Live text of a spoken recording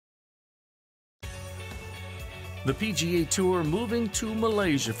The PGA Tour moving to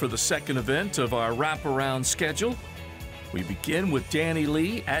Malaysia for the second event of our wraparound schedule. We begin with Danny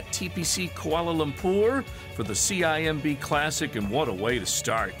Lee at TPC Kuala Lumpur for the CIMB Classic, and what a way to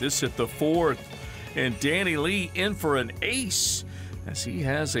start. This hit the fourth, and Danny Lee in for an ace as he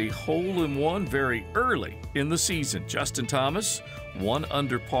has a hole-in-one very early in the season. Justin Thomas, 1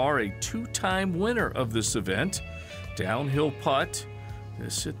 under par, a 2-time winner of this event. Downhill putt,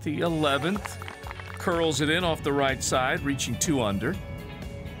 this at the 11th. Curls it in off the right side, reaching 2 under.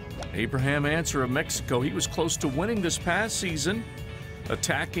 Abraham Answer of Mexico, he was close to winning this past season.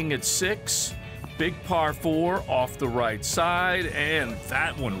 Attacking at 6, big par 4 off the right side, and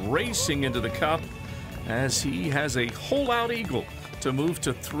that one racing into the cup as he has a hole-out eagle to move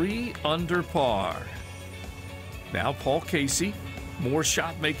to 3 under par. Now Paul Casey, more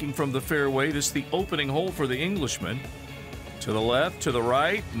shot making from the fairway. This is the opening hole for the Englishman. To the left, to the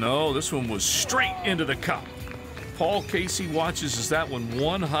right. No, this one was straight into the cup. Paul Casey watches as that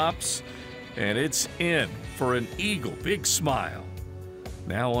one hops, and it's in for an eagle. Big smile.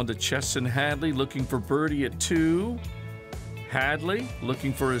 Now on to Chesson Hadley, looking for birdie at 2. Hadley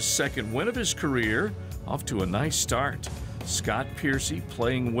looking for his second win of his career. Off to a nice start. Scott Piercy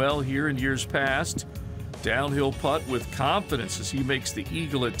playing well here in years past. Downhill putt with confidence as he makes the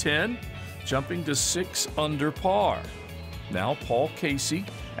eagle at 10, jumping to 6 under par. Now Paul Casey,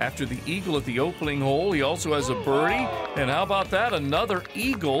 after the eagle at the opening hole, he also has a birdie. And how about that? Another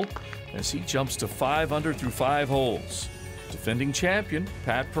eagle as he jumps to 5 under through 5 holes. Defending champion,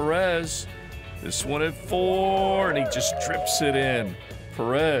 Pat Perez. This one at 4, and he just trips it in.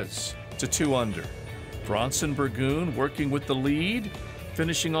 Perez to 2 under. Bronson Burgoon working with the lead,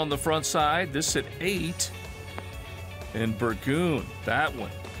 finishing on the front side. This at 8. And Burgoon, that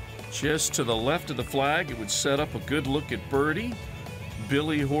one just to the left of the flag. It would set up a good look at birdie.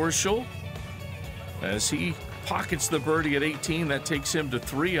 Billy Horschel, as he pockets the birdie at 18, that takes him to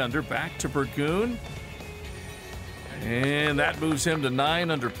 3 under. Back to Burgoon, and that moves him to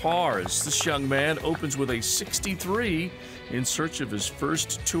 9 under par as this young man opens with a 63 in search of his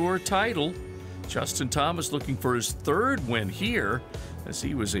first tour title. Justin Thomas looking for his 3rd win here as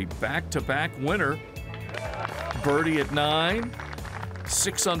he was a back-to-back winner. Birdie at 9.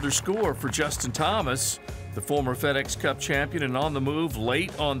 6 under score for Justin Thomas, the former FedEx Cup champion. And on the move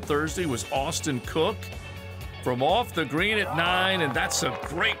late on Thursday was Austin Cook from off the green at 9, and that's a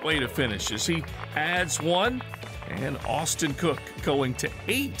great way to finish as he adds 1, and Austin Cook going to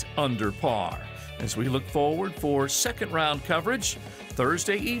 8 under par as we look forward for second round coverage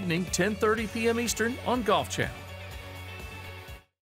Thursday evening, 10:30 p.m. Eastern on Golf Channel.